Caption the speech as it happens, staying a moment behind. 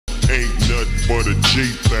Ain't nothing but a G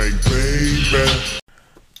thing, baby.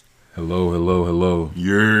 Hello.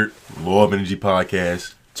 Your Law of Energy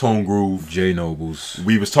podcast, Tone Groove, J Nobles.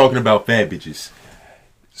 We was talking about fat bitches.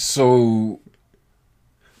 So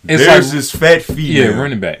it's There's this fat female. Yeah,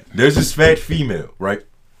 running back. There's this fat female, right?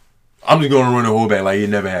 I'm just gonna run the whole back like it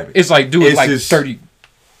never happened. It's like do it It's like just-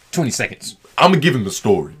 20 seconds. I'm gonna give him the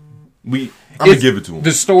story. I'm gonna give it to him.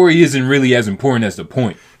 The story isn't really as important as the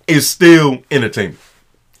point. It's still entertainment,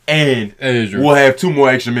 and That is true. we'll have 2 more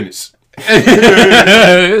extra minutes. So,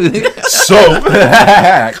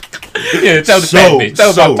 Yeah, tell the fat bitch.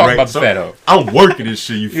 Tell them I'm talking about the fat hoe. I'm working this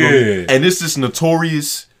shit, you feel me? Yeah. And this is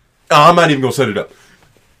notorious. I'm not even gonna set it up.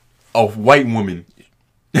 A white woman.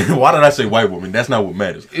 Why did I say white woman? That's not what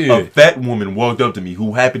matters. Yeah. A fat woman walked up to me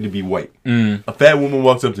who happened to be white. A fat woman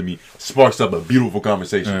walks up to me, sparks up a beautiful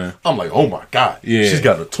conversation. I'm like, oh my God. Yeah. She's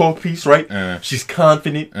got a talk piece, right? She's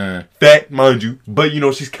confident. Fat, mind you. But,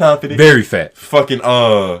 she's confident. Very fat. Fucking,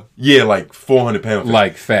 like 400 pounds.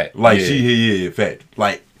 Like fat. Like, yeah. fat.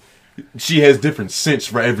 Like, she has different scents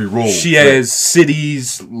for every role. She has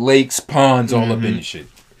cities, lakes, ponds all up in the shit.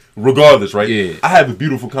 Regardless, right? Yeah. I have a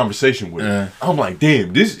beautiful conversation with her. I'm like,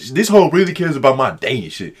 damn, this hoe really cares about my day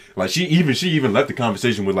and shit. Like, she even left the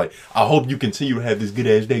conversation with like, I hope you continue to have this good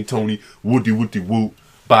ass day, Tony. Woody whoop,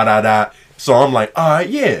 ba da da. So I'm like, all right,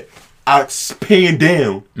 yeah. I pan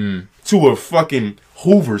down to a fucking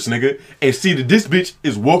Hoover's, nigga, and see that this bitch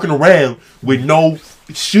is walking around with no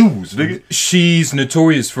shoes, nigga. She's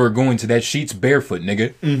notorious for going to that Sheets barefoot,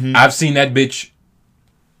 nigga. I've seen that bitch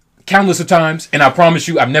countless of times, and I promise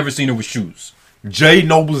you, I've never seen her with shoes. J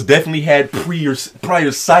Nobles definitely had prior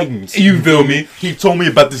sightings. You feel me? He told me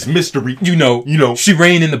about this mystery. You know, she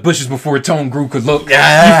ran in the bushes before Tone Groove could look.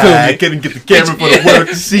 Yeah, you feel I me? couldn't get the camera for the world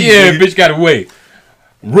to see. Yeah, nigga. bitch got away.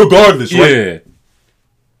 Regardless, right? Yeah.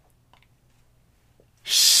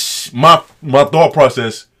 My thought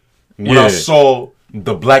process when I Yeah. saw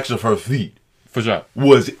the blacks of her feet For sure.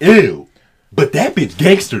 was ill. But that bitch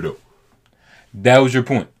gangster though. That was your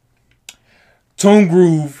point. Tone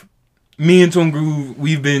Groove, me and Tone Groove,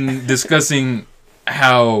 we've been discussing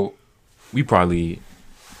how we've been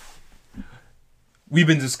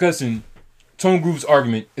discussing Tone Groove's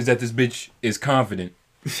argument is that this bitch is confident.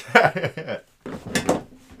 It's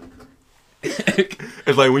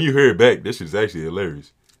like when you hear it back, this shit's actually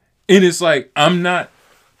hilarious. And it's like, I'm not,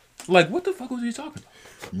 like, what the fuck was he talking about?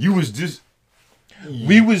 You was just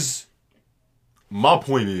my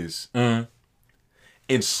point is, in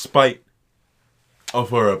spite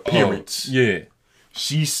of her appearance,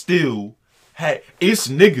 she still had, it's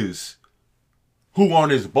niggas who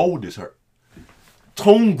aren't as bold as her.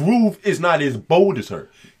 Tone Groove is not as bold as her.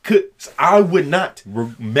 Cause I would not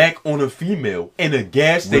mac on a female in a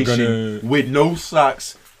gas station with no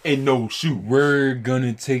socks and no shoes. We're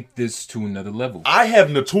gonna take this to another level. I have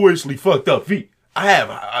notoriously fucked up feet. I have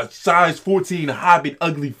a size 14 Hobbit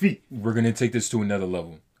ugly feet. We're gonna take this to another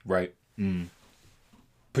level, right?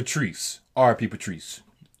 Patrice, R.P. Patrice,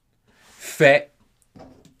 fat.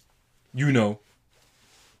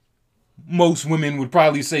 Most women would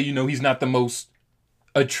probably say, he's not the most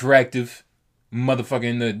attractive motherfucker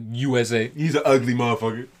in the USA. He's an ugly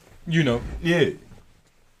motherfucker. Yeah.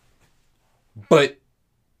 But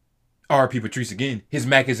R.P. Patrice again, his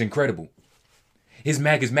Mac is incredible. His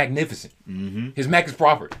Mac is magnificent. His Mac is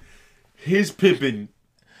proper. His pimping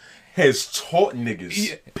has taught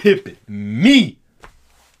niggas pimping. Me.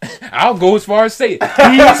 I'll go as far as say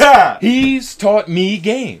it. He's taught me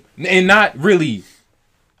game. And not really.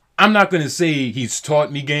 I'm not going to say he's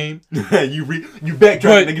taught me game. you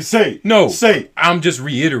backtrack, nigga. Say it. No. Say it. I'm just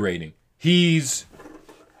reiterating. The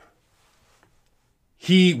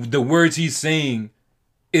words he's saying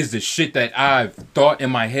is the shit that I've thought in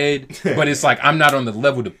my head, but it's like I'm not on the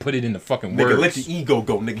level to put it in the fucking words. Nigga, let the ego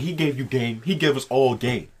go, nigga. He gave you game. He gave us all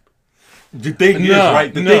game. The thing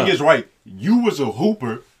is right. You was a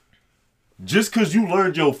hooper. Just because you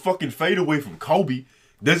learned your fucking fadeaway from Kobe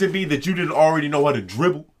doesn't mean that you didn't already know how to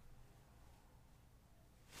dribble.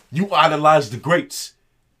 You idolized the greats.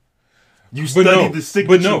 You studied the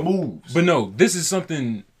signature moves. But no, this is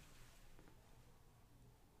something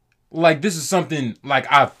like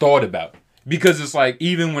I've thought about. Because it's like,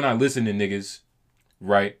 even when I listen to niggas,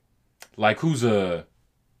 right? Like, okay.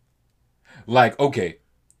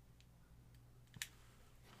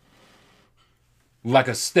 Like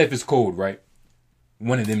a Steph is cold, right?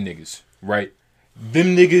 One of them niggas, right?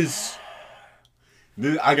 Them niggas...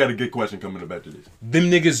 I got a good question coming up after this.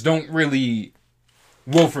 Them niggas don't really...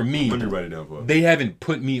 Well, for me... Let me write it down for you. They haven't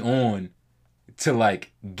put me on to,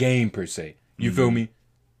 like, game, per se. You feel me?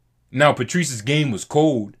 Now, Patrice's game was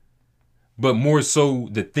cold, but more so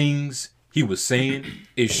the things he was saying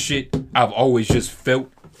is shit I've always just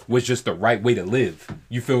felt was just the right way to live.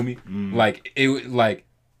 You feel me? Like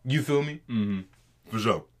you feel me? For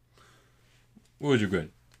sure. What was your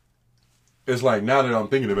good? It's like, now that I'm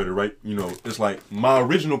thinking about it, right? You know, it's like my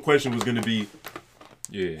original question was gonna be,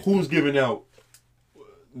 who's giving out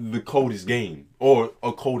the coldest game or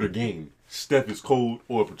a colder game? Steph is cold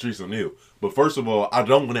or Patrice O'Neal? But first of all, I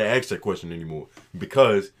don't want to ask that question anymore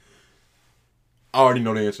because I already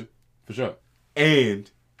know the answer. For sure. And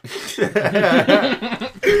it's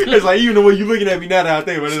like, even the way you looking at me now that I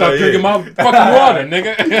think about it, stop drinking my fucking water,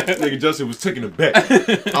 nigga. Nigga Justin was taking it back.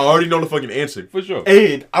 I already know the fucking answer. For sure.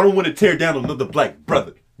 And I don't want to tear down another black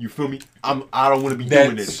brother. You feel me? I don't want to be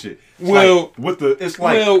doing that shit.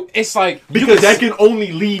 It's like because that can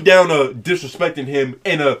only lead down a disrespecting him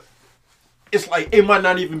and it's like it might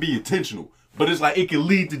not even be intentional, but it's like it can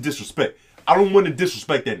lead to disrespect. I don't want to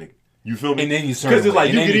disrespect that nigga. You feel me? And then because it's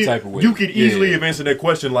like you could easily have answered that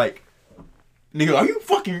question like, nigga, are you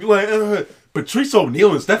fucking like Patrice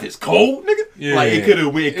O'Neal and Steph is cold, nigga? Yeah. Like it could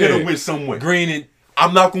have went somewhere. Granted,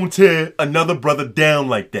 I'm not gonna tear another brother down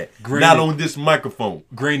like that. Not on this microphone.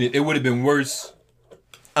 Granted, it would have been worse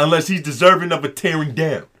unless he's deserving of a tearing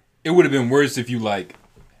down. It would have been worse if you like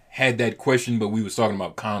had that question, but we was talking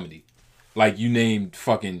about comedy. Like you named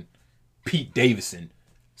fucking Pete Davidson.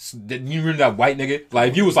 You remember that white nigga?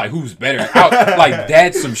 Like if you was like, who's better? Like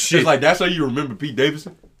that's some shit. It's like that's how you remember Pete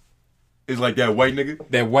Davidson? It's like that white nigga?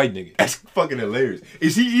 That white nigga. That's fucking hilarious.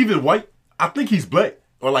 Is he even white? I think he's black.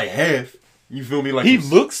 Or like half. You feel me? Like he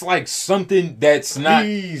looks like something that's not.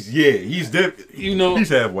 He's he's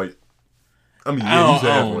half white. I mean, he's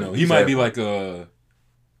half white. He might be like a.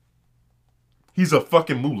 He's a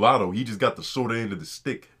fucking mulatto. He just got the shorter end of the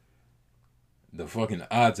stick. The fucking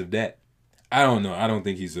odds of that. I don't know. I don't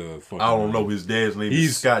think he's a fucking. I don't know. His dad's name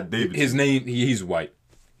is Scott Davidson. His name, he's white.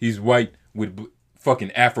 He's white with fucking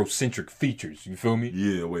Afrocentric features. You feel me?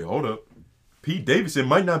 Yeah, wait, hold up. Pete Davidson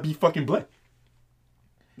might not be fucking black.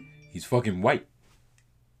 He's fucking white.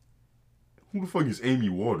 Who the fuck is Amy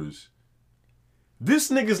Waters? This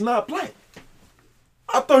nigga's not black.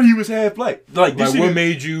 I thought he was half black. Like what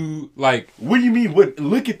made you like? What do you mean? What?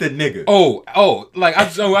 Look at the nigga. Like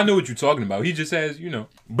I know what you're talking about. He just has,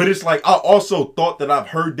 But it's like I also thought that I've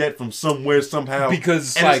heard that from somewhere somehow.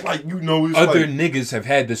 Because it's other niggas have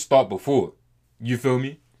had this thought before. You feel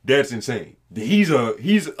me? That's insane. He's a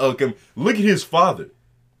look at his father.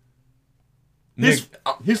 His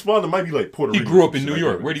father might be like Puerto Rican. He grew up in New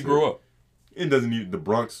York. Where'd he grow up? It doesn't even the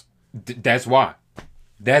Bronx. That's why.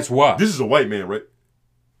 That's why. This is a white man, right?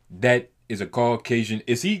 That is a Caucasian.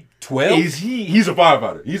 Is he 12? He's a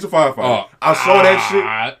firefighter. He's a firefighter. I saw that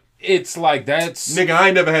shit. It's like that's nigga. I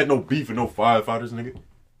ain't never had no beef with no firefighters, nigga.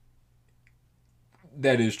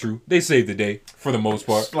 That is true. They saved the day for the most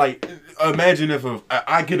part. It's like imagine if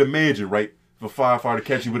I could imagine right if a firefighter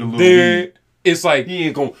catch you with a little weed. It's like he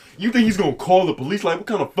ain't gonna. You think he's gonna call the police? Like what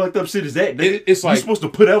kind of fucked up shit is that? Nigga? It's like you're supposed to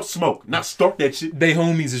put out smoke, not start that shit. They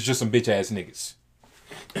homies is just some bitch ass niggas.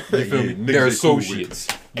 You feel me? They're associates.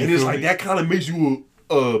 And it's like that kind of makes you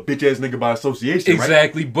a bitch ass nigga by association.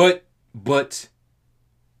 Exactly, right? but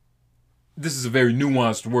this is a very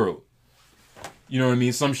nuanced world. You know what I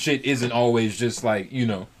mean? Some shit isn't always just like,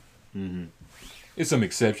 It's some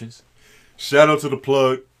exceptions. Shout out to the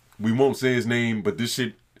plug. We won't say his name, but this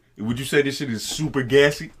shit, would you say this shit is super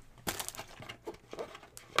gassy?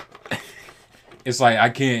 It's like I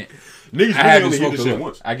can't. Niggas really only hit this shit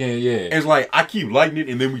once. I can't, yeah. It's like I keep lighting it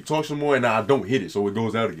and then we talk some more and I don't hit it, so it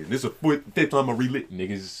goes out again. This is the fifth time I relit.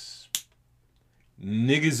 Niggas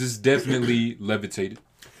is definitely levitated.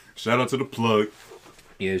 Shout out to the plug.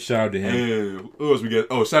 Yeah, shout out to him. And who else we got?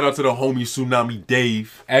 Oh, shout out to the homie Tsunami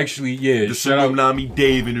Dave. Actually, yeah. The Tsunami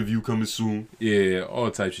Dave interview coming soon. Yeah,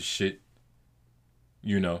 all types of shit.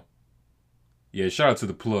 Yeah, shout out to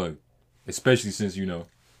the plug. Especially since,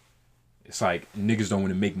 it's like niggas don't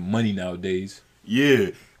want to make money nowadays.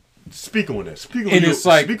 Yeah. Speak on that. Speak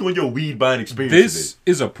on your weed buying experience. This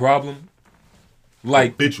is a problem.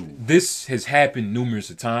 Like, habitual. This has happened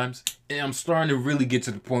numerous of times. And I'm starting to really get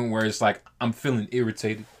to the point where it's like I'm feeling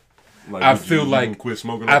irritated. Like, I feel like quit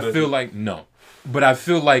smoking. No. But I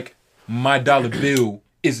feel like my dollar bill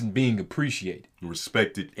isn't being appreciated.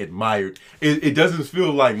 Respected, admired. It doesn't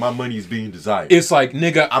feel like my money is being desired. It's like,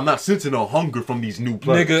 nigga, I'm not sensing a hunger from these new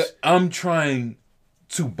players. Nigga, I'm trying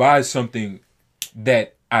to buy something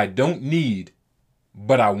that I don't need,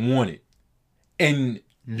 but I want it. And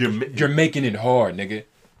you're making it hard, nigga.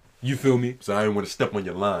 You feel me? So I didn't want to step on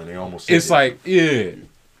your line. They almost said like, yeah.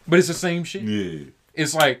 But it's the same shit. Yeah.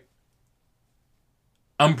 It's like,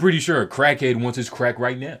 I'm pretty sure a crackhead wants his crack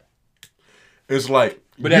right now. It's like,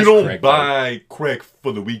 but you don't crack, buy crack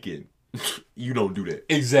for the weekend. You don't do that.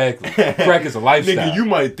 Exactly. Crack is a lifestyle. Nigga, you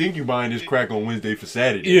might think you buying this crack on Wednesday for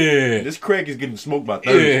Saturday. Yeah. This crack is getting smoked by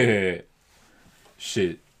Thursday. Yeah.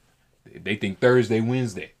 Shit. They think Thursday,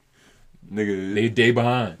 Wednesday. Nigga. They a day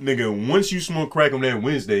behind. Nigga, once you smoke crack on that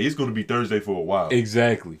Wednesday, it's going to be Thursday for a while.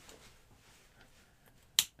 Exactly.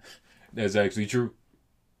 That's actually true.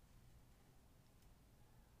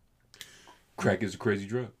 Crack is a crazy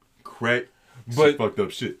drug. Crack but fucked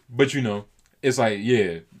up shit. But you know, it's like,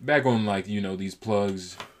 yeah, back on like, you know, these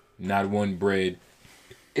plugs, not one bread.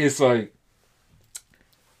 It's like,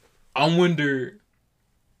 I wonder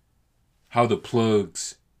how the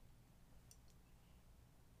plugs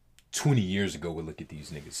 20 years ago would look at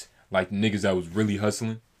these niggas. Like niggas that was really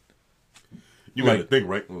hustling. You gotta think,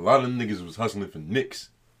 right? A lot of them niggas was hustling for nicks.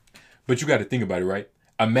 But you gotta think about it, right?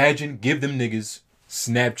 Imagine, give them niggas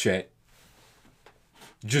Snapchat.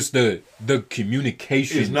 Just the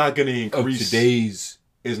communication is not going to increase of today's.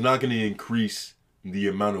 It's not going to increase the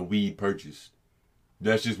amount of weed purchased.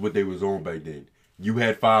 That's just what they was on back then. You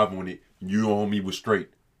had 5 on it. You on me was straight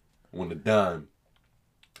on a dime.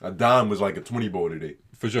 A dime was like a 20 ball today.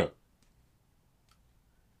 For sure.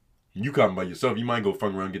 You come by yourself. You might go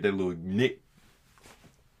fuck around and get that little nick.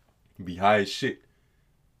 Be high as shit.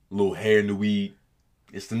 Little hair in the weed.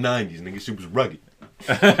 It's the 90s, nigga. Shit was rugged.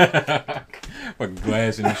 Fucking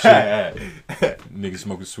glass and shit. Niggas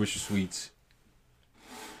smoking Swisher Sweets.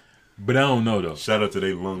 But I don't know though. Shout out to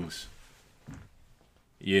their lungs.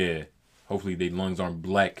 Yeah. Hopefully their lungs aren't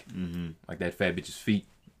black. Like that fat bitch's feet.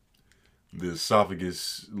 The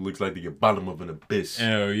esophagus looks like the bottom of an abyss.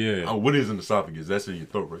 Hell yeah. Oh, what is an esophagus? That's in your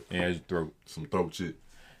throat, right? Yeah, it's your throat. Some throat shit.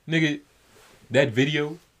 Nigga, that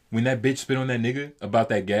video, when that bitch spit on that nigga about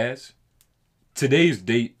that gas, today's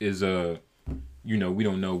date is, you know, we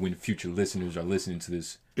don't know when future listeners are listening to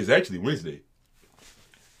this. It's actually Wednesday.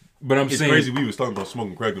 But it's saying... It's crazy we was talking about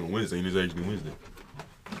smoking crack on Wednesday, and it's actually Wednesday.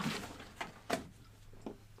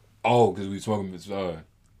 Oh, because we smoking...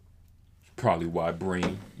 probably why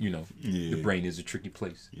brain, you know, the brain is a tricky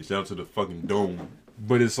place. It's down to the fucking dome.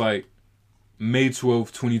 But it's like May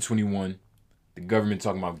 12th, 2021. The government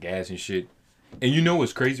talking about gas and shit. And you know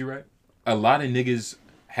what's crazy, right? A lot of niggas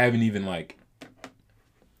haven't even like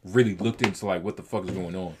really looked into like what the fuck is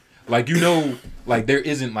going on. Like, you know, like there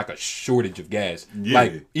isn't like a shortage of gas. Yeah.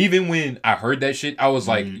 Like even when I heard that shit, I was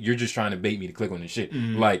like, you're just trying to bait me to click on this shit.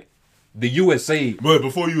 Like the USA. But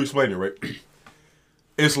before you explain it, right?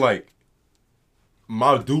 It's like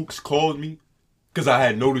my Dukes called me because I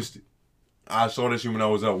had noticed it. I saw that shit when I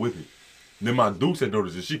was out with him. Then my Dukes had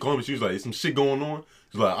noticed it. She called me. She was like, "Is some shit going on?"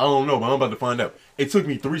 She's like, "I don't know, but I'm about to find out." It took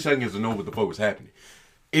me 3 seconds to know what the fuck was happening.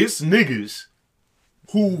 It's niggas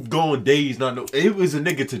who've gone days not know. It was a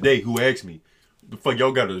nigga today who asked me, "The fuck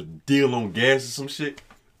y'all got a deal on gas or some shit?"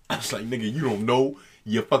 I was like, "Nigga, you don't know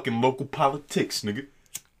your fucking local politics, nigga."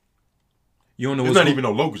 You don't know what's not even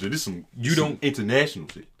no local shit. This some international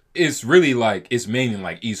shit. It's really like, it's mainly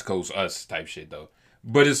like East Coast us type shit though.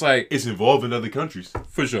 But it's like, it's involved in other countries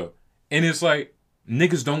for sure. And it's like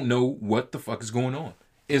niggas don't know what the fuck is going on.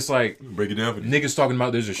 It's like, break it down for niggas talking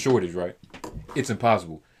about there's a shortage, right? It's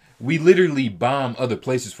impossible. We literally bomb other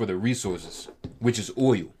places for the resources, which is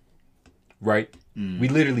oil, right? We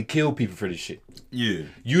literally kill people for this shit. Yeah.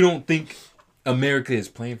 You don't think America is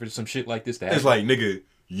playing for some shit like this to happen? It's like, nigga,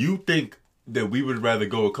 you think that we would rather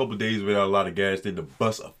go a couple days without a lot of gas than to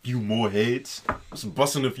bust a few more heads? Some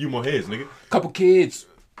busting a few more heads, nigga. Couple kids.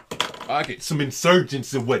 Some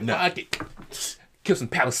insurgents and whatnot. Kill some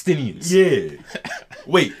Palestinians. Yeah.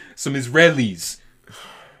 Wait. Some Israelis.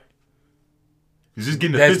 Is this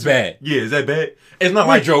getting That's offensive? bad. Yeah, is that bad? It's not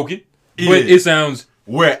We're like joking, but it sounds.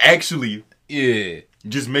 We're actually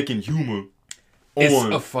just making humor it's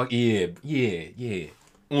on a fuck yeah.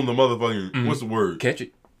 On the motherfucking what's the word? Catch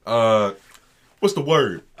it. What's the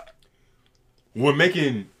word? We're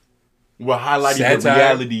highlighting Satire. the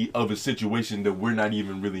reality of a situation that we're not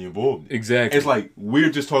even really involved in. Exactly. It's like we're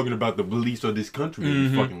just talking about the beliefs of this country that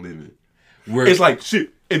we fucking live in. It's like shit.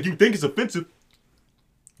 If you think it's offensive,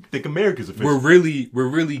 you think America's offensive. We're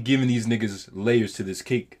really giving these niggas layers to this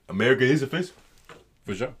cake. America is offensive.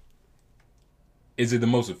 For sure. Is it the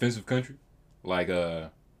most offensive country? Like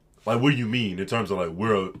what do you mean in terms of like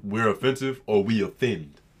we're offensive or we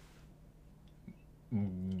offend?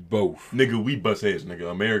 Both. Nigga, we bust heads, nigga.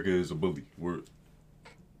 America is a bully.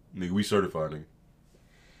 We certified, nigga.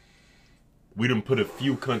 We done put a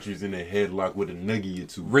few countries in a headlock with a nugget or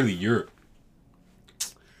two. Really, Europe.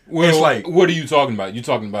 Well, it's like, what are you talking about? You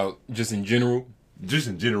talking about just in general? Just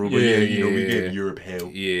in general, but we gave Europe hell.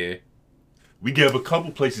 Yeah. We gave a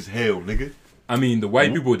couple places hell, nigga. I mean, the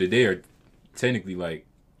white people today are technically like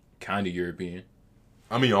kind of European.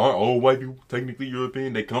 I mean, aren't all white people technically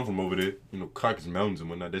European? They come from over there. You know, Caucasus Mountains and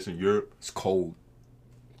whatnot. That's in Europe. It's cold.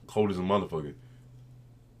 Cold as a motherfucker.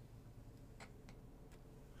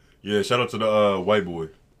 Yeah, shout out to the white boy.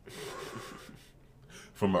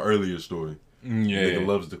 From an earlier story. Yeah. Nigga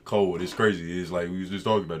loves the cold. It's crazy. It's like, we was just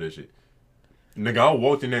talking about that shit. Nigga, I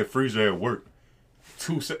walked in that freezer at work.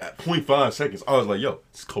 0.5 seconds. I was like, yo,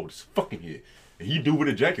 it's cold as fucking here. And he knew what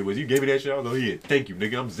a jacket was. He gave me that shit. I was like, yeah, thank you,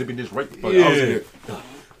 nigga. I'm zipping this right the fuck. Yeah.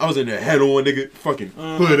 I was in there head on, nigga. Fucking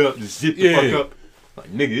hood up, just zip the fuck up.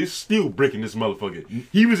 Like, nigga, it's still breaking this motherfucker.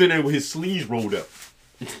 He was in there with his sleeves rolled up.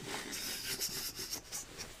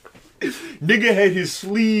 Nigga had his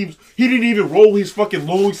sleeves. He didn't even roll his fucking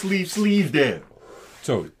long sleeves down.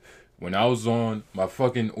 So, when I was on my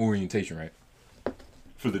fucking orientation, right?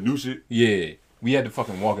 For the new shit? Yeah. We had to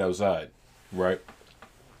fucking walk outside, right?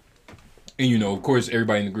 And, you know, of course,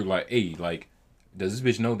 everybody in the group like, hey, like, does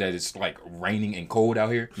this bitch know that it's, like, raining and cold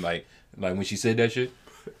out here? Like when she said that shit?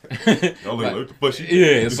 Y'all like, what the fuck she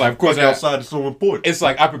yeah, it's like, of course, outside is so important. It's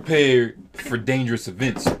like I prepared for dangerous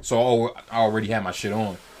events. So I already had my shit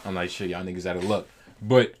on. I'm like, shit, y'all niggas out of luck.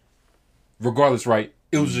 But regardless, right?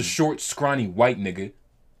 It was a short, scrawny white nigga.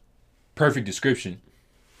 Perfect description.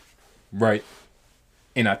 Right?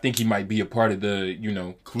 And I think he might be a part of the, you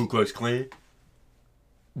know... Ku Klux Klan?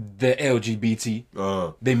 The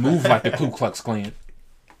LGBT. They move like the Ku Klux Klan.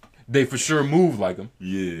 They for sure move like them.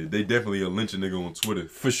 Yeah, they definitely a lynch a nigga on Twitter.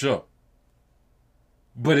 For sure.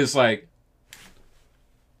 But it's like...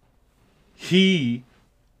 He...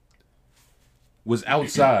 was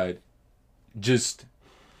outside, just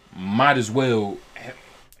might as well.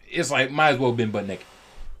 It's like might as well been butt naked.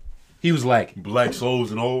 He was lacking. Black souls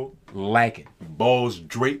and all. Lacking. Balls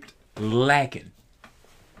draped. Lacking.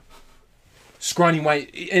 Scrawny white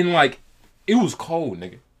and like it was cold,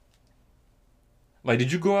 nigga. Like,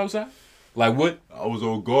 did you go outside? Like what? I was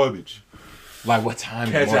on garbage. Like what time?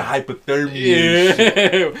 Catching hypothermia.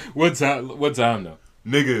 Yeah. What time? What time though?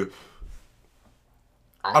 Nigga.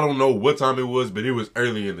 I don't know what time it was, but it was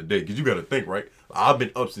early in the day. Because you got to think, right? I've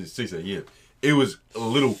been up since 6 a.m. It was a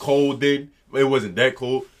little cold then. It wasn't that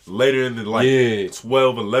cold. Later in the,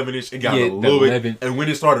 12, 11-ish, it got a little bit. And when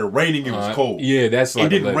it started raining, it was cold. Yeah, that's like... It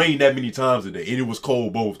didn't rain that many times a day. And it was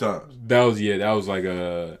cold both times. That was like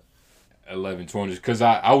 11, 12. Because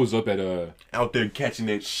I was up at... out there catching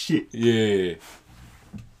that shit. Yeah.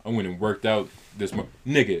 I went and worked out this month.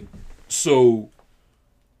 Nigga, so...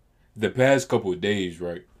 The past couple of days,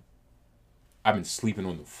 right? I've been sleeping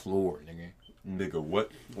on the floor, nigga. Nigga,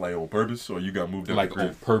 what? Like on purpose, or you got moved out? Like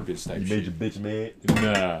on purpose, type you shit. made your bitch mad?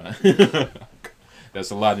 Nah.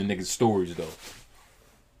 That's a lot of niggas' stories though.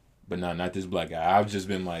 But nah, not this black guy. I've just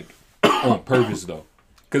been like on purpose though,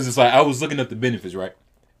 cause it's like I was looking up the benefits, right?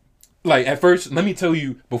 Like at first, let me tell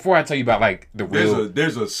you before I tell you about like the real.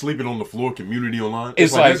 There's a sleeping on the floor community online.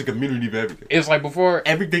 It's like there's a community for everything. It's like before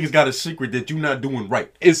everything's got a secret that you're not doing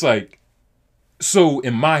right. It's like, so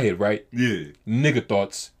in my head, right? Yeah. Nigga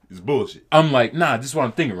thoughts. It's bullshit. I'm like, nah, this is what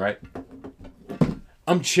I'm thinking, right?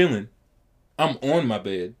 I'm chilling. I'm on my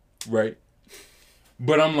bed, right?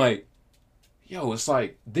 But I'm like, yo, it's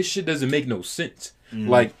like this shit doesn't make no sense.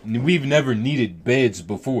 Like we've never needed beds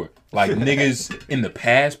before. Like niggas in the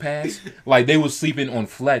past, like they was sleeping on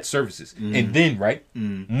flat surfaces. And then, right,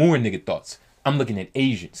 more nigga thoughts. I'm looking at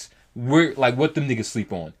Asians. We're like, what them niggas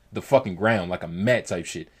sleep on? The fucking ground, like a mat type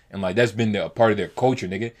shit. And like that's been a part of their culture,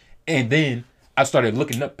 nigga. And then I started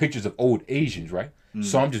looking up pictures of old Asians, right?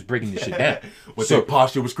 So I'm just breaking this shit down. Their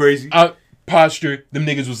posture was crazy? Posture, them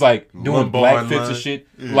niggas was like doing black flips and shit.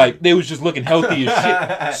 Yeah. Like they was just looking healthy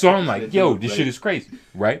as shit. So I'm like, yo, this shit is crazy,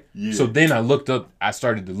 right? Yeah. So then I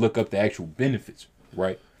started to look up the actual benefits,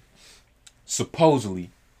 right? Supposedly,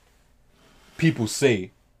 people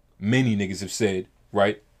say, many niggas have said,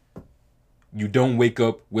 right? You don't wake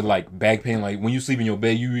up with like back pain. Like when you sleep in your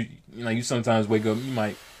bed, you sometimes wake up, you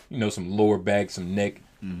might, some lower back, some neck,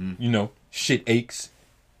 shit aches.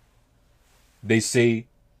 They say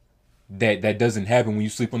that doesn't happen when you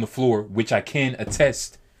sleep on the floor, which I can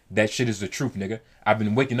attest. That shit is the truth, nigga. I've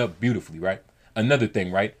been waking up beautifully, right? Another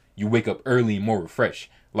thing, right? You wake up early and more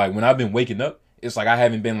refreshed. Like when I've been waking up, it's like I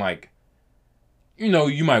haven't been like,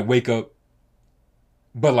 you might wake up,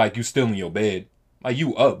 but like you still in your bed. Like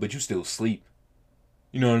you up, but you still sleep.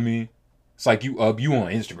 You know what I mean? It's like you up, you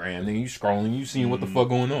on Instagram, nigga, you scrolling, you seeing what the fuck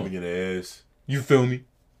going on. Look at the ass. You feel me?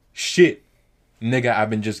 Shit. Nigga, I've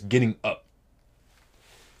been just getting up.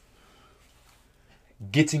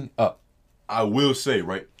 Getting up. I will say,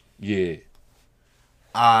 right? Yeah.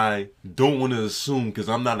 I don't want to assume because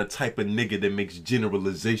I'm not a type of nigga that makes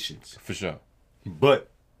generalizations. For sure. But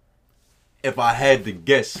if I had to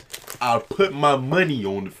guess, I'd put my money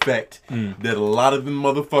on the fact that a lot of them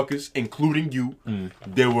motherfuckers, including you,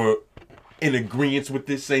 they were in agreement with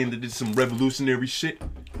this, saying that it's some revolutionary shit.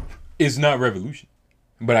 It's not revolution,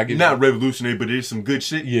 but I get not revolutionary, but it is some good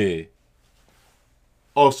shit. Yeah.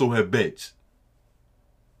 Also have beds.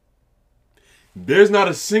 There's not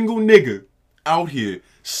a single nigga out here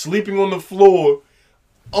sleeping on the floor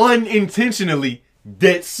unintentionally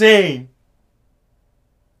that's saying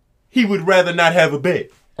he would rather not have a bed.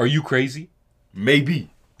 Are you crazy? Maybe.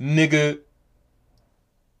 Nigga,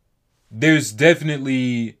 there's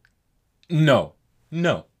definitely... No.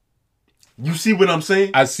 You see what I'm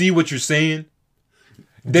saying? I see what you're saying.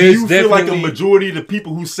 Do you feel like a majority of the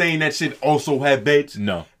people who saying that shit also have beds?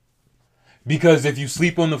 No. Because if you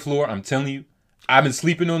sleep on the floor, I'm telling you, I've been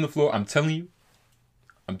sleeping on the floor, I'm telling you.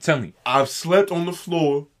 I've slept on the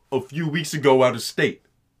floor a few weeks ago out of state.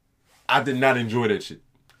 I did not enjoy that shit.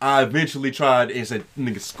 I eventually tried and said,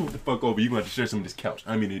 nigga, scoot the fuck over. You're going to have to share some of this couch.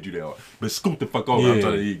 I mean, to do that hard. But scoot the fuck over. Yeah. I'm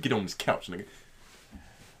trying to get on this couch, nigga.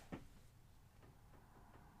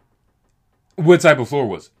 What type of floor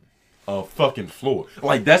was it? A fucking floor.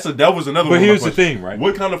 Like, that was another one. But here's the thing, right?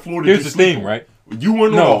 What kind of floor did you sleep on? Right? You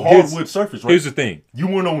weren't on a hardwood surface, right? Here's the thing. You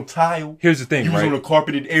weren't on tile. Here's the thing, You was on a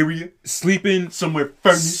carpeted area. Sleeping somewhere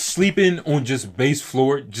furnished. Sleeping on just base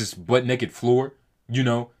floor, just butt naked floor, you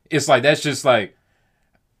know? It's like,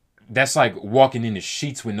 that's like walking in the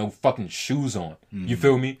sheets with no fucking shoes on. You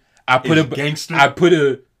feel me? Gangster.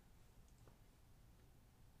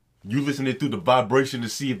 You listening through the vibration to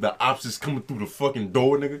see if the ops is coming through the fucking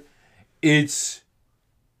door, nigga?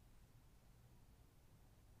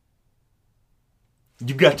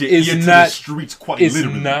 You got your ear to the streets quite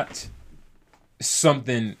literally. It's not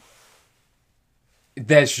something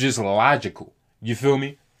that's just logical. You feel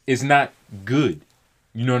me? It's not good.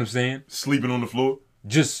 You know what I'm saying? Sleeping on the floor?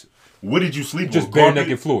 Just... What did you sleep on? Just bare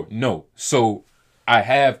naked floor. No. So, I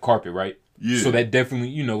have carpet, right? Yeah. So that definitely,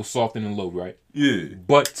 you know, soften and load, right? Yeah.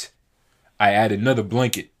 But I add another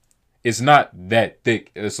blanket. It's not that thick.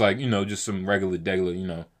 It's like, you know, just some regular, you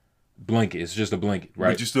know, blanket. It's just a blanket,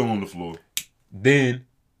 right? But you're still on the floor. Then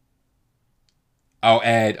I'll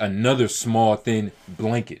add another small, thin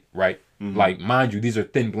blanket, right? Mm-hmm. Like, mind you, these are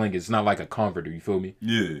thin blankets. It's not like a comforter, you feel me?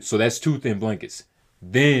 Yeah. So that's 2 thin blankets.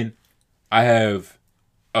 Then I have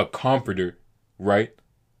a comforter, right?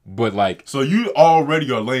 But like... So you already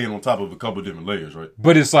are laying on top of a couple different layers, right?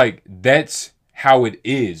 But it's like, that's how it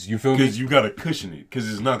is, you feel me? Because you got to cushion it,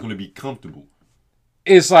 because it's not going to be comfortable.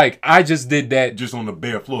 It's like, I just did that... Just on the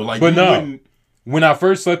bare floor. Like, but no, when I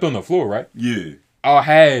first slept on the floor, right? Yeah.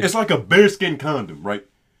 It's like a bearskin condom, right?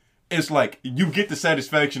 It's like, you get the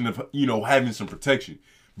satisfaction of, you know, having some protection.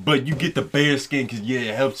 But you get the bearskin because, yeah,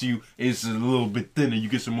 it helps you. It's a little bit thinner. You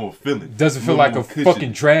get some more feeling. Doesn't feel like a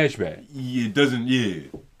fucking trash bag. Yeah, it doesn't, yeah.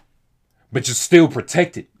 But you're still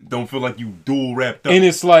protected. Don't feel like you dual wrapped up. And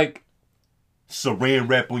it's like... Saran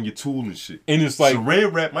wrap on your tool and shit. And it's like...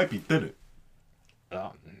 Saran wrap might be thinner.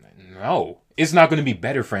 No. It's not going to be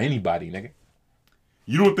better for anybody, nigga.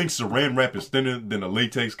 You don't think saran wrap is thinner than a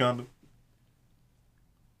latex condom?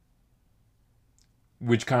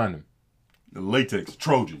 Which condom? The latex,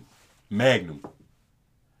 Trojan, Magnum.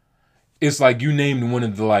 It's like you named one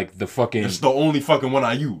of the fucking... It's the only fucking one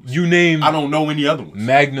I use. You named... I don't know any other ones.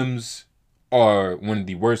 Magnums are one of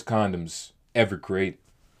the worst condoms ever created.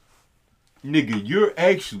 Nigga, you're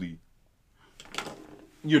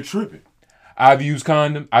tripping. I've used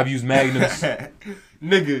Magnums.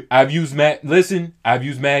 Nigga. I've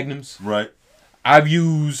used Magnums. Right.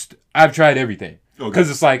 I've tried everything. Because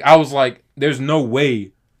it's like, I was like, there's no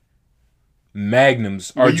way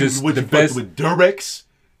Magnums are just the best. With Durex?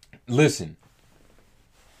 Listen.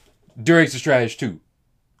 Durex is trash too.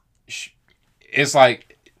 It's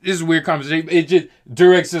like, this is a weird conversation.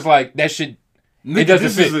 Durex is like, that shit, nigga, it doesn't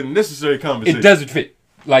fit. This is a necessary conversation. It doesn't fit.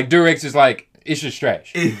 Like, Durex is like, it's just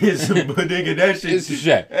trash. It is, but nigga, that shit, it's just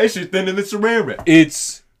trash. That shit thinner than saran wrap.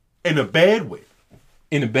 It's... In a bad way.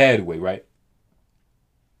 In a bad way, right?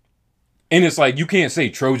 And it's like, you can't say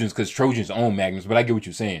Trojans because Trojans own Magnums, but I get what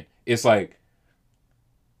you're saying. It's like,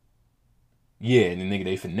 yeah, and the nigga,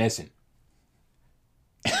 they finessing.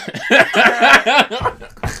 It's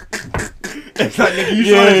like, nigga, you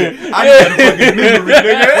saw it. I got a fucking memory,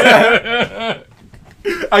 nigga.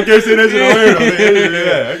 I can't say that shit on air, though.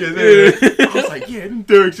 Yeah, I can't say that. I was like, yeah, them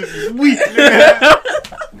Durex shit is weak, nigga.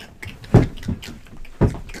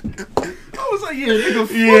 I was like, yeah, nigga, fuck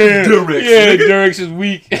Durex. Yeah, nigga. Durex is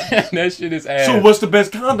weak. That shit is ass. So what's the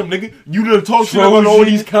best condom, nigga? You done talk shit about all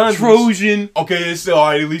these condoms. Trojan. Okay, it's all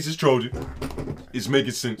right. At least it's Trojan. It's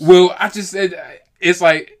making sense. Well, I just said it's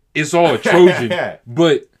like it's all Trojan,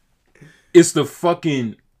 but It's the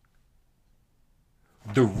fucking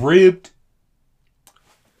the ribbed.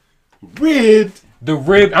 The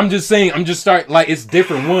rib. I'm just saying. I'm just start like it's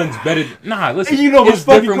different ones better. Nah, listen. And you know what's it's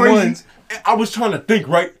fucking different crazy? Ones. I was trying to think,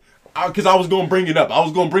 right? Because I was gonna bring it up. I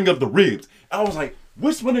was gonna bring up the ribs. I was like,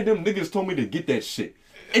 which one of them niggas told me to get that shit?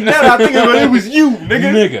 And now that I think about it, it was you,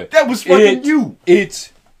 nigga. That was fucking you.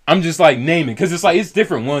 I'm just like naming because it's like it's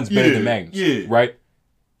different ones better than Magnums. Yeah. Right.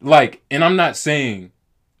 Like, and I'm not saying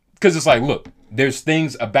because it's like, look, there's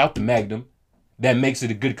things about the Magnum that makes it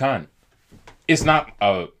a good condom. It's not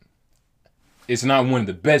one of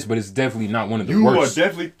the best, but it's definitely not one of the worst. You are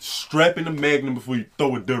definitely strapping a Magnum before you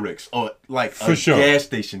throw a Durex or like For a sure. gas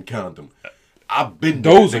station condom. I've been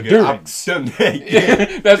those there, are Durex. Durex. I've done that.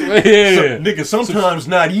 Yeah. That's what. Yeah. Nigga, sometimes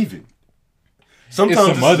not even. Sometimes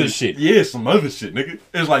it's some other shit. Yeah, some other shit, nigga.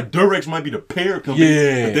 It's like Durex might be the parent company,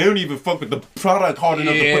 but they don't even fuck with the product hard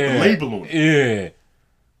enough to put the label on it. Yeah.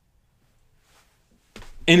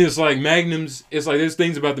 And it's like Magnums. It's like there's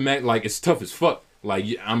things about the Mag. Like it's tough as fuck. Like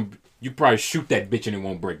you probably shoot that bitch and it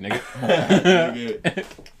won't break, nigga.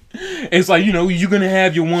 It's like you're gonna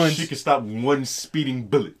have your ones. She can stop one speeding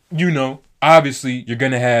bullet. Obviously you're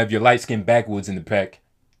gonna have your light skin backwoods in the pack.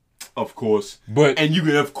 Of course, and you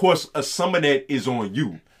can, of course, some of that is on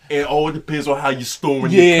you. It all depends on how you're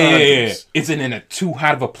storing your condoms. Is it in a too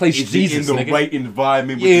hot of a place? Is Jesus, it in the nigga? right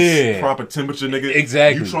environment with the proper temperature, nigga?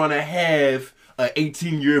 Exactly. You trying to have an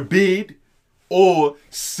 18-year bid or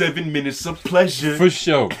 7 minutes of pleasure? For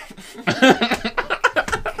sure.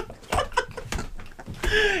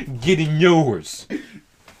 Getting yours.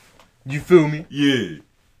 You feel me? Yeah.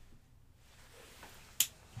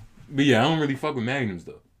 But yeah, I don't really fuck with Magnums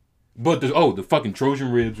though. But the fucking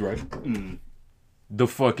Trojan ribs, right? The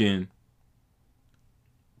fucking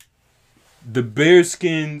the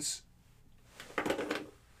bearskins.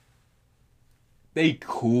 They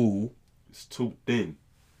cool. It's too thin.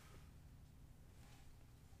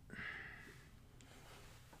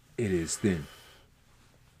 It is thin.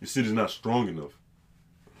 Your shit is not strong enough.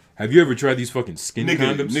 Have you ever tried these fucking skin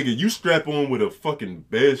condoms? Nigga, you strap on with a fucking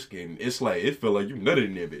bearskin. It's like it felt like you nutted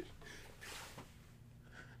in that bitch.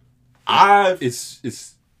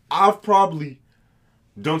 I've probably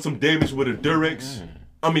done some damage with a Durex.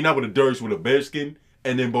 I mean, not with a Durex, with a bearskin,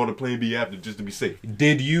 and then bought a Plan B after just to be safe.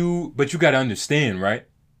 But you gotta understand, right?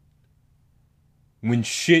 When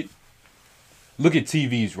shit, look at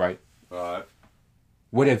TVs, right? Alright.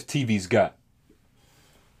 What have TVs got?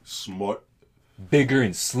 Smart. Bigger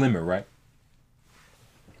and slimmer, right?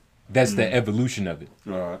 That's the evolution of it.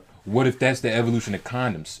 Alright. What if that's the evolution of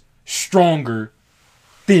condoms? Stronger,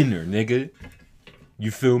 thinner, nigga.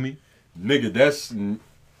 You feel me? Nigga,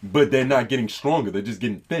 but they're not getting stronger. They're just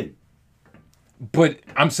getting thin. But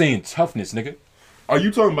I'm saying toughness, nigga. Are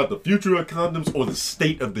you talking about the future of condoms or the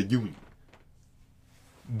state of the union?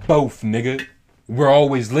 Both, nigga. We're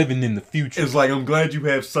always living in the future. It's like, I'm glad you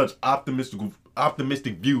have such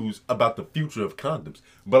optimistic views about the future of condoms.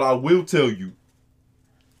 But I will tell you,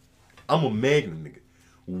 I'm a Magnum nigga.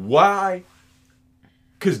 Why?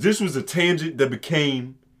 Because this was a tangent that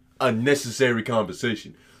became a necessary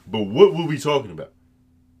conversation. But what were we talking about?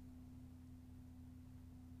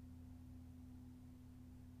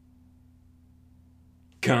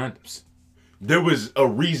 Condoms. There was a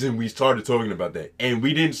reason we started talking about that. And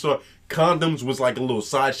we didn't start. Condoms was like a little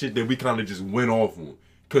side shit that we kind of just went off on.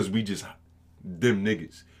 Because we just, them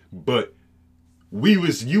niggas. But we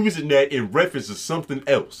was using that in reference to something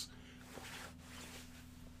else.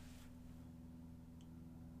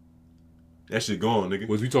 That shit gone, nigga.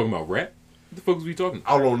 Was we talking about rap? What the fuck was we talking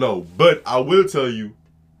about? I don't know. But I will tell you,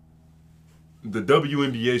 the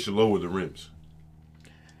WNBA should lower the rims.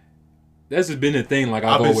 That's just been a thing. Like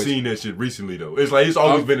I've been seeing that shit recently though. It's like it's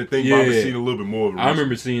always been a thing, but I've been seeing a little bit more of it. I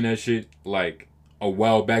remember seeing that shit like a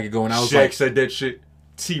while back ago, and I was Shaq like, said that shit.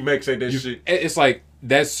 T-Mac said that shit. It's like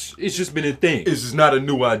it's just been a thing. It's just not a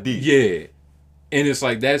new idea. Yeah, and it's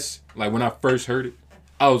like that's like when I first heard it,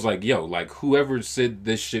 I was like, yo, like whoever said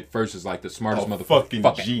this shit first is like the smartest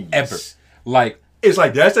motherfucker genius ever. Like it's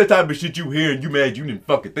like that's the type of shit you hear and you mad you didn't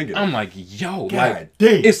fucking think of it. I'm like, yo, God like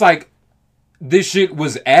damn. It's like this shit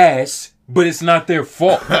was ass, but it's not their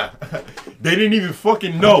fault. They didn't even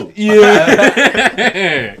fucking know.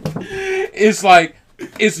 Yeah. It's like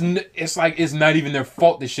it's not even their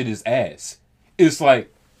fault this shit is ass. It's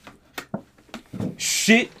like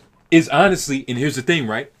shit is honestly, and here's the thing,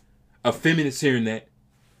 right? A feminist hearing that.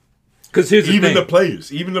 Cause here's the thing. Even the players.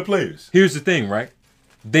 Here's the thing, right?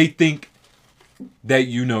 They think that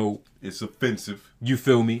it's offensive. You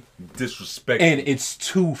feel me? Disrespectful. And it's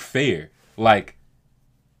too fair. Like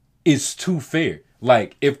it's too fair.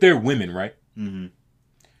 Like if they're women, right? Mm-hmm.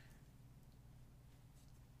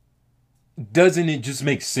 doesn't it just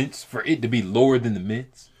make sense for it to be lower than the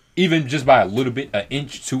men's? Even just by a little bit, an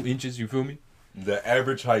inch, 2 inches, you feel me? The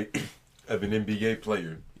average height of an NBA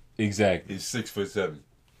player exactly is 6'7".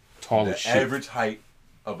 Tall the as shit. average height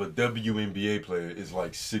of a WNBA player is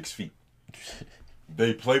like 6 feet.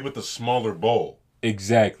 They play with a smaller ball.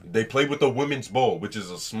 Exactly. They play with a women's ball, which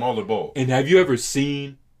is a smaller ball. And have you ever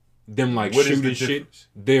seen them like What is shooting the shit? difference?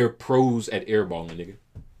 They're pros at airballing, nigga.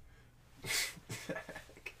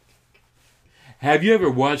 Have you ever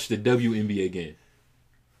watched the WNBA game?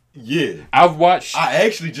 Yeah. I've watched. I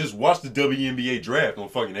actually just watched the WNBA draft on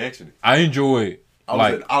fucking accident. I enjoy. I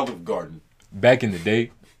was at Olive Garden. Back in the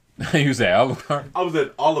day. You was at Olive Garden? I was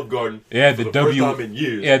at Olive Garden. Yeah, for the first time in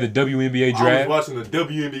years. Yeah, the WNBA draft. I was watching the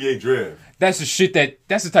WNBA draft. That's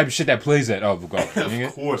the type of shit that plays at Olive Garden.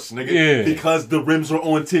 Of course, nigga. Yeah. Because the rims are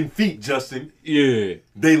on 10 feet, Justin. Yeah.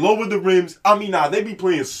 They lower the rims. I mean, they be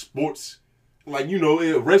playing sports. Like, you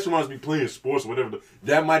know, restaurants be playing sports or whatever.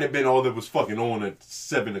 That might have been all that was fucking on at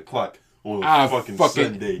 7 o'clock on fucking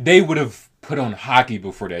Sunday. They would have put on hockey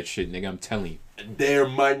before that shit, nigga. I'm telling you. There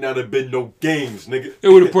might not have been no games, nigga. They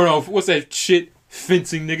would have put on, what's that shit?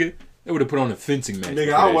 Fencing, nigga. They would have put on a fencing match.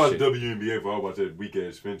 Nigga, I watch WNBA before I watch that weak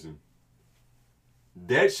ass fencing.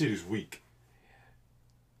 That shit is weak.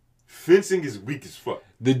 Fencing is weak as fuck.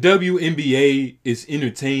 The WNBA is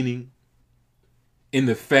entertaining in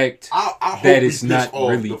the fact I that it's not off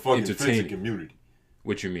really the fucking entertaining. fencing community.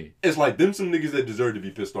 What you mean? It's like them some niggas that deserve to be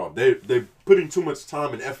pissed off. They're putting too much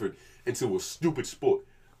time and effort into a stupid sport.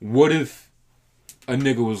 What if a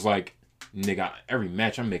nigga was like, nigga, every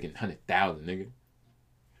match I'm making 100,000, nigga.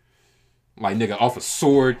 Like, nigga, off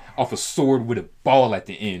a sword with a ball at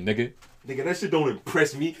the end, nigga. Nigga, that shit don't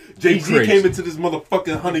impress me. Jay-Z came into this motherfucking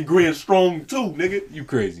 100 grand strong too, nigga. You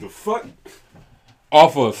crazy. The fuck?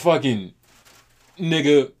 Off a fucking,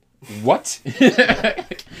 nigga, what?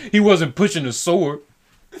 He wasn't pushing a sword.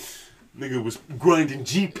 Nigga was grinding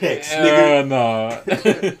G-Packs, nigga. Nah.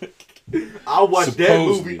 I watched that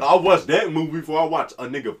movie. I watched that movie before I watched a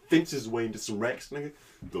nigga fence his way into some racks, nigga.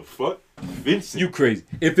 The fuck? Fencing. You crazy.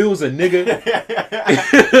 If it was a nigga.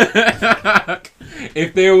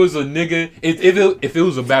 If there was a nigga. If it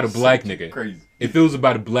was about a black nigga. Crazy. If it was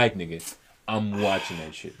about a black nigga, I'm watching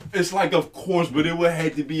that shit. It's like, of course, but it would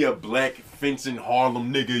have to be a black fencing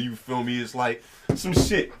Harlem nigga, you feel me? It's like some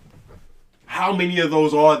shit. How many of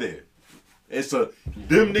those are there?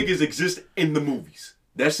 Them niggas exist in the movies.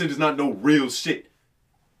 That shit is not no real shit.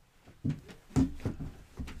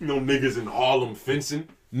 No niggas in Harlem fencing.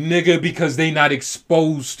 Nigga, because they not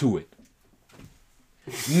exposed to it.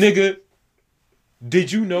 Nigga,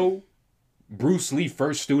 did you know Bruce Lee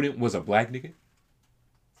first student was a black nigga?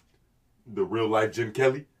 The real life Jim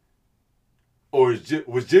Kelly? Or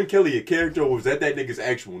was Jim Kelly a character, or was that nigga's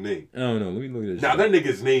actual name? I don't know. Let me look at this. Now, that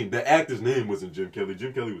nigga's name, the actor's name wasn't Jim Kelly.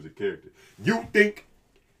 Jim Kelly was a character. You think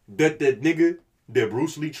that nigga that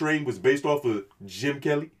Bruce Lee trained was based off of Jim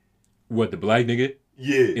Kelly? What, the black nigga?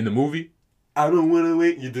 Yeah. In the movie? I don't want to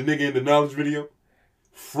wait. You the nigga in the knowledge video?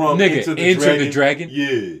 From nigga, Enter the Dragon?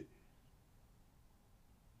 Yeah.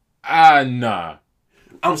 Nah.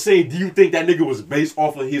 I'm saying, do you think that nigga was based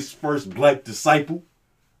off of his first black disciple?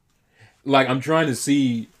 Like, I'm trying to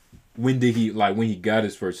see when he got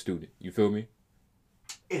his first student. You feel me?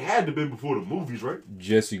 It had to have been before the movies, right?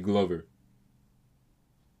 Jesse Glover.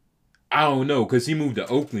 I don't know, because he moved to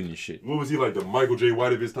Oakland and shit. What was he, like the Michael J.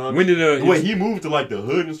 White of his time? When did Wait, he moved to like the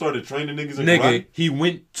hood and started training niggas in Nigga, karate? he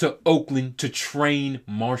went to Oakland to train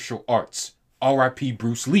martial arts. R.I.P.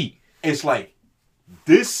 Bruce Lee. It's like,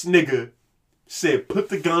 this nigga said put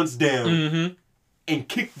the guns down and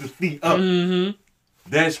kick the feet up.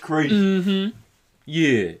 That's crazy.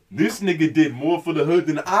 Yeah. This nigga did more for the hood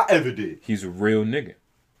than I ever did. He's a real nigga.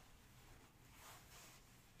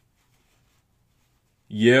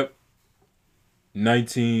 Yep.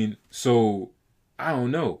 19. So, I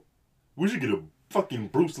don't know. We should get a fucking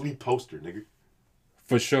Bruce Lee poster, nigga.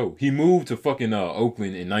 For sure. He moved to fucking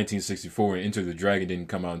Oakland in 1964 and Enter the Dragon didn't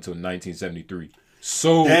come out until 1973.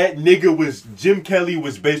 So that nigga Jim Kelly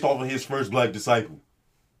was based off of his first black disciple.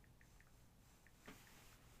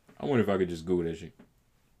 I wonder if I could just Google that shit.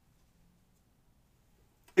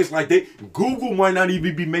 It's like Google might not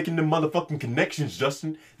even be making the motherfucking connections,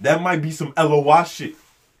 Justin. That might be some LOI shit.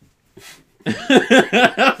 That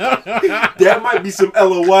might be some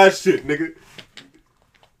LOI shit, nigga.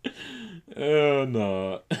 Oh,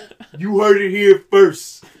 no. You heard it here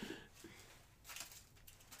first.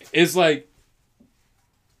 It's like,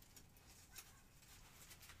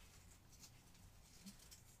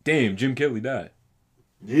 damn, Jim Kelly died.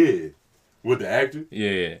 Yeah. With the actor?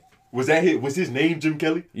 Yeah. Was his name Jim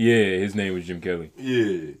Kelly? Yeah, his name was Jim Kelly.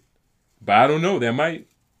 Yeah. But I don't know. That might,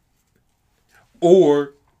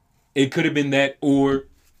 or it could have been that, or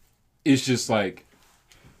it's just like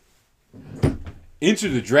Enter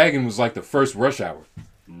the Dragon was like the first Rush Hour.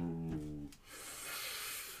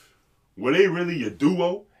 Were they really a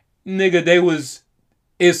duo? Nigga,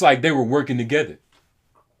 it's like they were working together.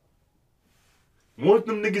 Weren't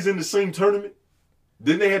them niggas in the same tournament?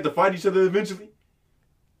 Didn't they have to fight each other eventually?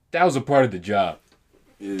 That was a part of the job.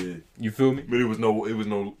 Yeah. You feel me? But it was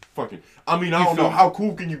no fucking... I mean, I don't know. How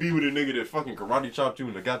cool can you be with a nigga that fucking karate chopped you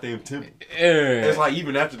in the goddamn temple? Yeah. It's like,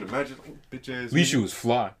 even after the match, it's like, bitch ass... At least she was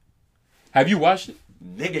fly. Have you watched it?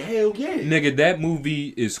 Nigga, hell yeah. Nigga, that movie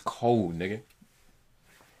is cold, nigga.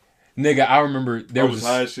 Nigga, I remember there was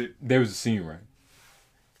a scene, right?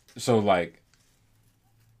 So, like,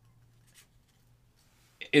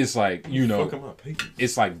 it's like, you know,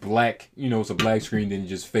 it's like black, you know, it's a black screen, then it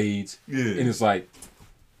just fades. Yeah. And it's like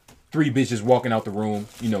 3 bitches walking out the room,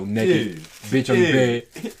 you know, naked, bitch on the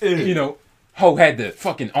bed. You know, Ho had the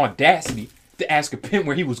fucking audacity to ask a pimp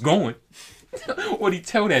where he was going. What'd he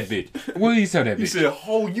tell that bitch? He said,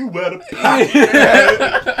 Ho, you better pop.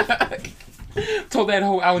 Told that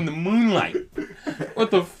hoe out in the moonlight.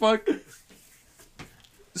 What the fuck?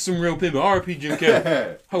 Some real people. R.P. Jim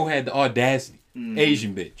Kelly. Ho had the audacity.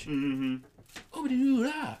 Asian bitch.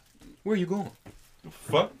 Where you going? The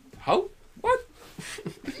fuck? Ho? What?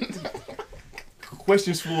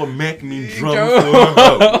 Questions for a Mac named Drummer for a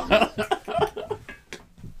hoe.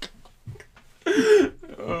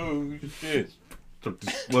 Oh, shit.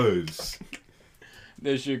 Was.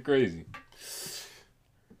 That shit crazy.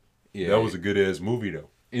 Yeah, that was a good ass movie though.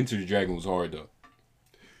 Enter the Dragon was hard though.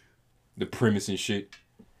 The premise and shit.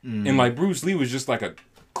 And like Bruce Lee was just like a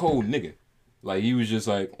cold nigga. Like he was just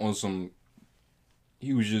like on some,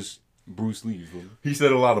 he was just Bruce Lee. You feel me? He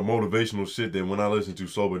said a lot of motivational shit that when I listen to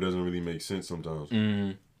sober doesn't really make sense sometimes.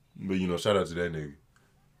 But you know, shout out to that nigga.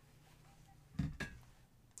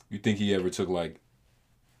 You think he ever took like,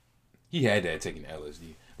 he had that taking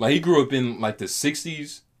LSD. Like he grew up in like the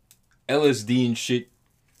 60s, LSD and shit.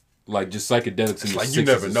 Like just psychedelics in the 60s. You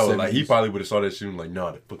never know. 70s. Like he probably would have saw that shit and like,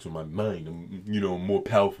 nah, that fucks with my mind. I'm, you know, more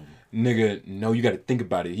powerful. Nigga, no, you got to think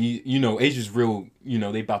about it. He, you know, Asia's real. You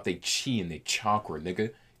know, they about their chi and their chakra,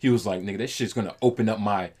 nigga. He was like, nigga, that shit's gonna open up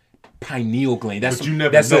my pineal gland. That's but you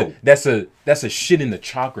never know. That's a shit in the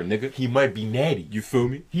chakra, nigga. He might be natty. You feel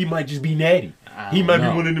me? He might just be natty. He might be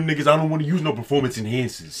one of them niggas. I don't want to use no performance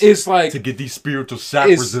enhancers. It's like to get these spiritual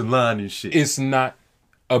chakras in line and shit. It's not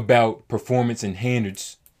about performance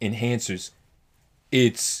enhancers.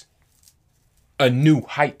 It's a new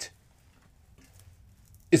height.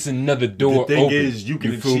 It's another door. The thing open. is, you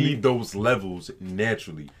can achieve those levels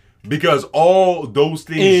naturally because all those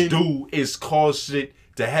things do is cause shit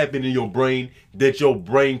to happen in your brain that your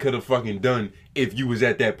brain could have fucking done if you was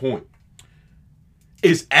at that point.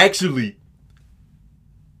 It's actually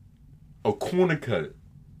a corner cutter.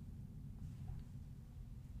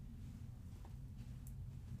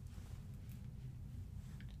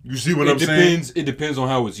 You see what I'm saying? It depends on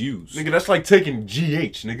how it's used. Nigga, that's like taking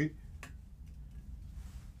GH, nigga.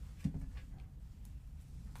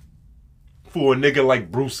 For a nigga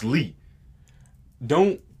like Bruce Lee.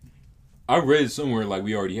 I read somewhere like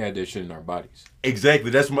we already had that shit in our bodies. Exactly.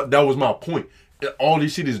 That was my point. All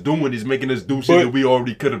this shit is doing is making us do shit that we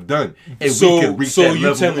already could have done. And we could reach that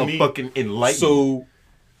level of fucking enlightenment.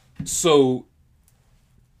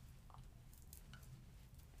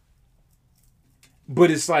 But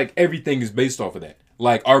it's like everything is based off of that.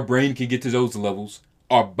 Like our brain can get to those levels.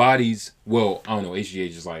 Our bodies, well, I don't know,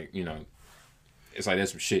 HGH is like, you know, it's like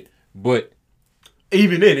that's some shit. But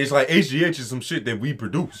even then, it's like HGH is some shit that we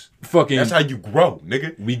produce. Fucking, that's how you grow,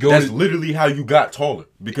 nigga. That's literally how you got taller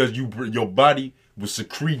because your body was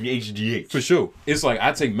secreting HGH. For sure. It's like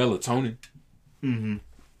I take melatonin.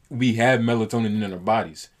 We have melatonin in our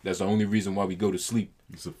bodies. That's the only reason why we go to sleep.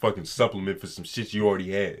 It's a fucking supplement for some shit you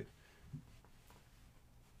already had.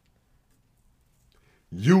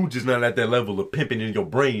 You just not at that level of pimping in your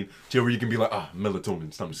brain till where you can be like, melatonin,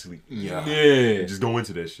 it's time to sleep. Yeah. And just go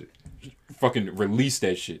into that shit. Fucking release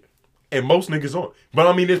that shit. And most niggas aren't. But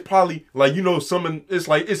I mean, it's probably like, you know,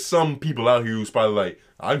 it's some people out here who's probably like,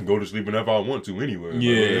 I can go to sleep whenever I want to anyway.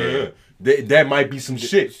 Yeah. That might be some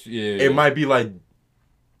shit. Yeah. It might be like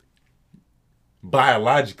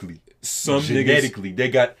biologically, genetically, they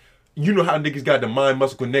got. You know how niggas got the mind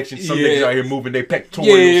muscle connection. Some niggas out here moving their pectorals.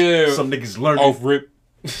 Yeah. Some niggas learning off rip.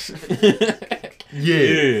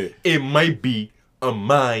 Yeah. It might be a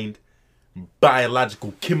mind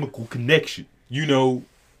biological chemical connection. You know,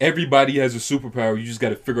 everybody has a superpower. You just got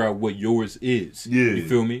to figure out what yours is. Yeah. You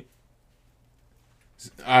feel me?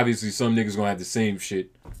 Obviously, some niggas gonna have the same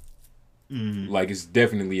shit. Like, it's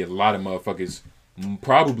definitely a lot of motherfuckers,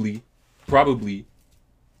 probably,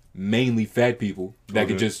 mainly fat people that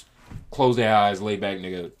could just close their eyes, lay back,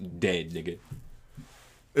 nigga, dead, nigga.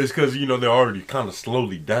 It's because, you know, they're already kind of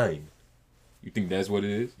slowly dying. You think that's what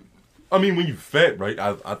it is? I mean, when you're fat, right,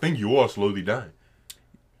 I think you are slowly dying.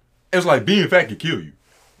 It's like being fat can kill you.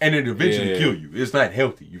 And it eventually kill you. It's not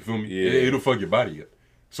healthy, you feel me? Yeah. It'll fuck your body up.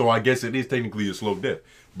 So I guess it is technically a slow death.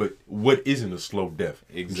 But what isn't a slow death?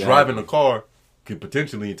 Exactly. Driving a car could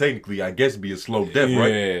potentially and technically, I guess, be a slow death,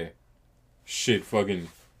 right? Yeah. Shit, fucking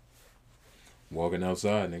walking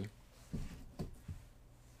outside, nigga.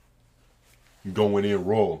 Going in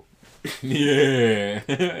raw. Yeah.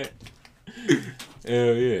 Hell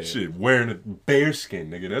yeah. Shit, wearing a bear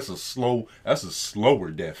skin, nigga. That's a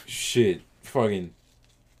slower death. Shit, fucking.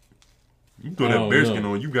 You throw that bear skin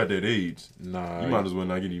on, you got that AIDS. Nah. You might as well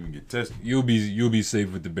not even get tested. You'll be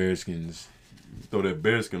safe with the bearskins. Throw that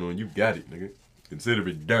bear skin on, you got it, nigga. Consider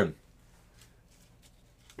it done.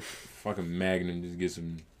 Fucking Magnum, just get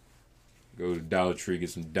some. Go to Dollar Tree, get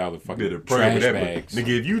some dollar fucking Better pray trash over that bags.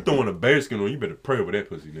 Nigga, if you throwing a bear skin on, you better pray over that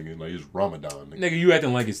pussy, nigga. Like it's Ramadan, nigga. Nigga, you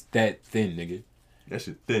acting like it's that thin, nigga. That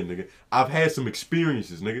shit thin, nigga. I've had some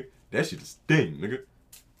experiences, nigga. That shit is thin, nigga.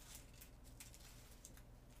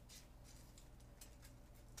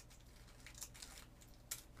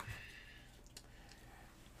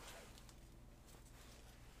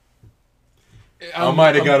 I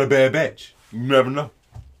might have got a bad batch. You never know.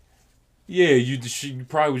 Yeah, you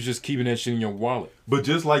probably was just keeping that shit in your wallet. But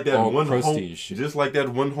just like that All one crusty and shit. just like that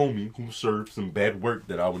one homie who served some bad work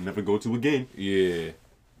that I would never go to again. Yeah.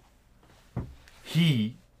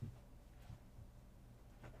 He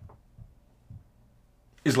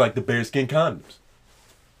is like the bearskin condoms.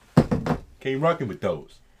 Can't rockin' with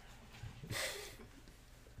those.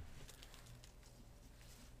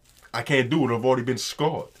 I can't do it. I've already been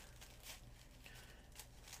scarred.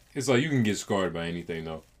 It's like you can get scarred by anything,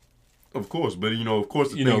 though. Of course, but the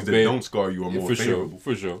things that don't scar you are more favorable.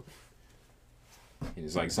 For sure. And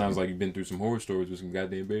it's like, sounds like you've been through some horror stories with some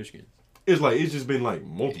goddamn bearskins. It's like, it's just been like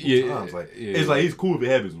multiple times. Like, it's like, it's cool if it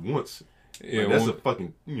happens once. Yeah, like, that's a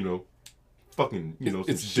fucking, some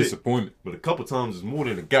it's shit. disappointment. But a couple times it's more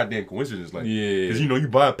than a goddamn coincidence. Like, Yeah. because you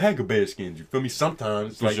buy a pack of bearskins. You feel me?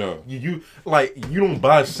 Sometimes For like sure. you don't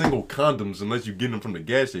buy single condoms unless you get them from the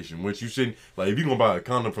gas station. Which you shouldn't. Like, if you gonna buy a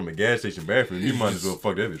condom from a gas station bathroom, you might as well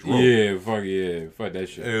fuck that bitch wrong. Fuck that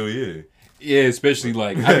shit. Hell yeah. Yeah, especially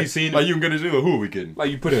like I be seeing like you can get this. Who are we kidding? like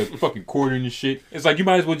you put a fucking quarter in your shit. It's like you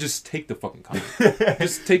might as well just take the fucking condom.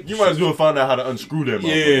 Just take. You might as well find out how to unscrew that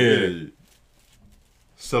motherfucker. Yeah.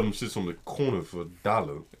 Sell them shits on the corner for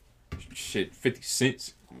 $1. Shit, 50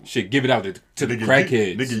 cents. Shit, give it out to the Nigga,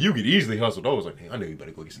 crackheads. Nigga, you could easily hustle those. Like, hey, I know you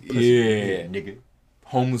better go get some pussy. Yeah. Nigga.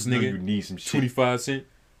 Homeless Know nigga. you need some shit. 25 cents.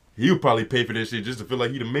 He'll probably pay for that shit just to feel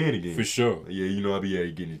like he the man again. For sure. Yeah, I be out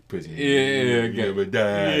here getting his pussy. Yeah, you never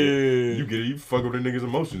die. Yeah. You fuck with the nigga's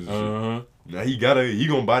emotions and shit. Uh-huh. Now he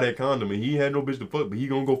gonna buy that condom and he had no bitch to fuck, but he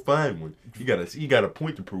gonna go find one. He got a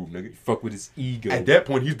point to prove, nigga. Fuck with his ego. At that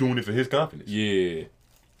point, he's doing it for his confidence. Yeah.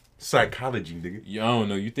 Psychology, nigga. Yeah, I don't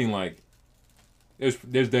know. You think like there's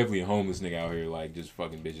definitely a homeless nigga out here like just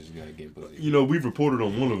fucking bitches gonna get pussy. We've reported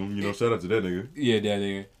on one of them. Shout out to that nigga. Yeah, that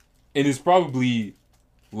nigga. And it's probably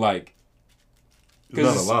like There's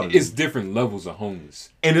not a lot of it's them. different levels of homeless.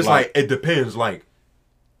 And it's like it depends. Like,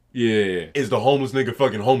 yeah, is the homeless nigga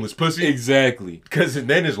fucking homeless pussy? exactly. Because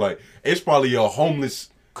then it's probably a homeless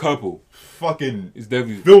Couple. fucking It's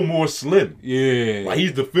definitely Fillmore Slim. yeah. Like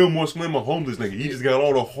he's the Fillmore Slim of homeless nigga. He just got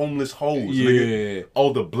all the homeless hoes, Yeah. nigga.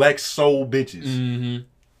 All the black soul bitches. Mm-hmm.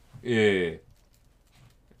 Yeah.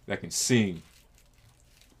 That can sing.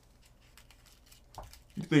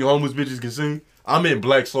 You think homeless bitches can sing? I meant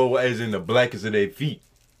black soul as in the blackest of their feet.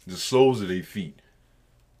 The soles of their feet.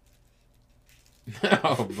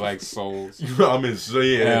 Oh, black souls. You know what I mean? So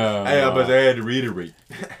yeah. I had to reiterate.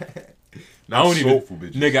 I don't even, soulful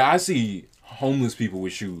bitches. nigga. I see homeless people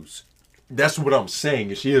with shoes. That's what I'm saying.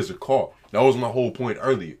 And she has a car. That was my whole point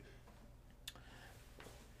earlier.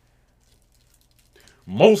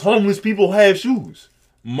 Most homeless people have shoes.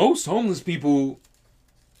 Most homeless people,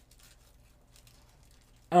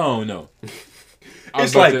 I don't know. I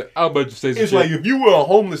was about to say some It's shit. like if you were a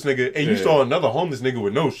homeless nigga and you Yeah. saw another homeless nigga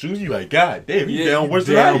with no shoes, you like, God damn, you down worse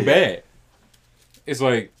than down I am. bad. It's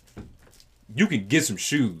like you can get some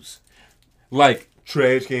shoes, like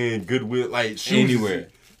Trash can, Goodwill, like shoes. Anywhere.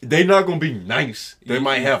 They not gonna be nice. They You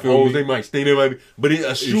might have feel holes. me? They might stink. They might be, but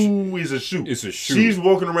a shoe is a shoe. It's a shoe. She's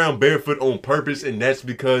walking around barefoot on purpose, and that's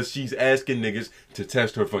because she's asking niggas to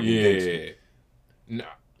test her fucking gangster.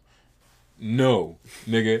 No,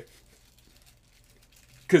 nigga.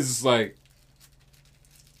 Cause it's like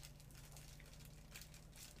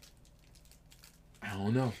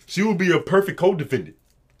don't know. She would be a perfect co-defendant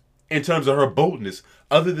in terms of her boldness,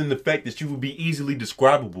 other than the fact that she would be easily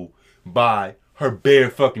describable by her bare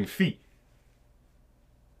fucking feet.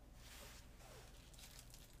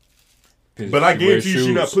 But I guarantee you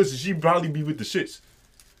she not pussy. She'd probably be with the shits.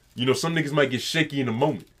 You know, some niggas might get shaky in a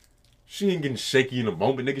moment. She ain't getting shaky in a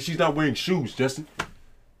moment, nigga. She's not wearing shoes, Justin.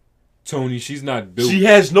 Tony, she's not built. She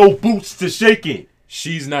has no boots to shake in.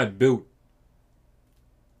 She's not built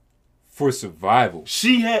for survival.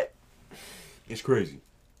 It's crazy.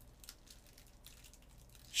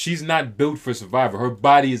 She's not built for survival. Her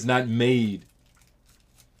body is not made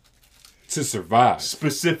to survive.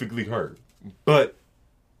 Specifically her. But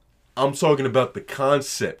I'm talking about the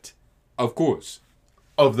concept. Of course.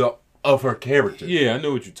 Of her character. Yeah, I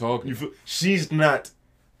know what you're talking about. She's not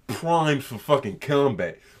primed for fucking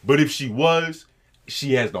combat. But if she was,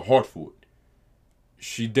 she has the heart for it.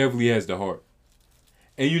 She definitely has the heart.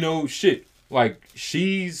 And you know, shit. Like,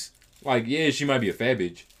 she's like, yeah, she might be a fat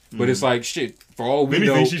bitch. But it's like, shit, for all we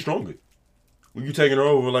know. Think she's stronger. When you taking her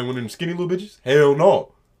over like one of them skinny little bitches? Hell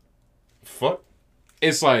no. Fuck.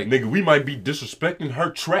 It's like, nigga, we might be disrespecting her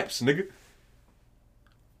traps, nigga.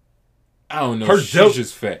 I don't know. She's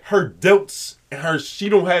just fat. Her delts, she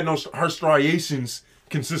don't have no. Her striations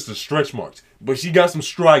consist of stretch marks, but she got some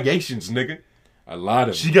striations, nigga. A lot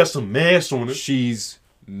of. She got some mass on her. She's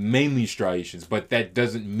mainly striations, but that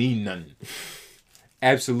doesn't mean nothing.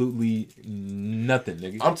 Absolutely nothing,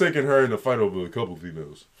 nigga. I'm taking her in a fight over a couple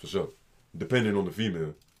females for sure, depending on the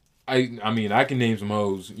female. I mean, I can name some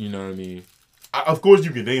hoes. You know what I mean? Of course,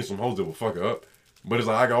 you can name some hoes that will fuck her up, but it's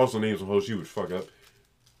like I can also name some hoes she would fuck up.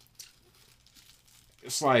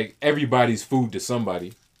 It's like everybody's food to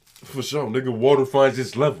somebody. For sure, nigga. Water finds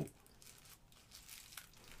its level.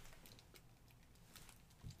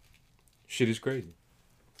 Shit is crazy.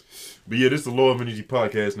 But yeah, this is the Law of Energy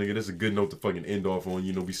podcast, nigga. That's a good note to fucking end off on.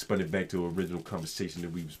 You know, we spun it back to an original conversation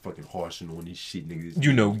that we was fucking harshing on this shit, niggas.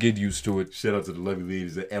 You know, get used to it. Shout out to the lovely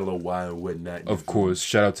ladies at LOY and whatnot. Of course.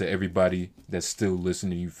 Shout out to everybody that's still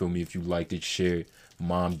listening. You feel me? If you liked it, share it.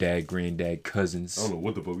 Mom, dad, granddad, cousins. I don't know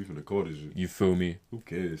what the fuck we finna call this shit. You feel me? Who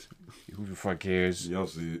cares? Who the fuck cares? Y'all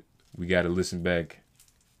see it. We gotta listen back.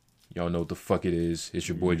 Y'all know what the fuck it is. It's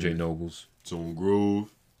your boy Jay Nobles. Tone Grove.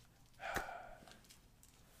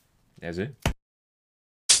 That's it.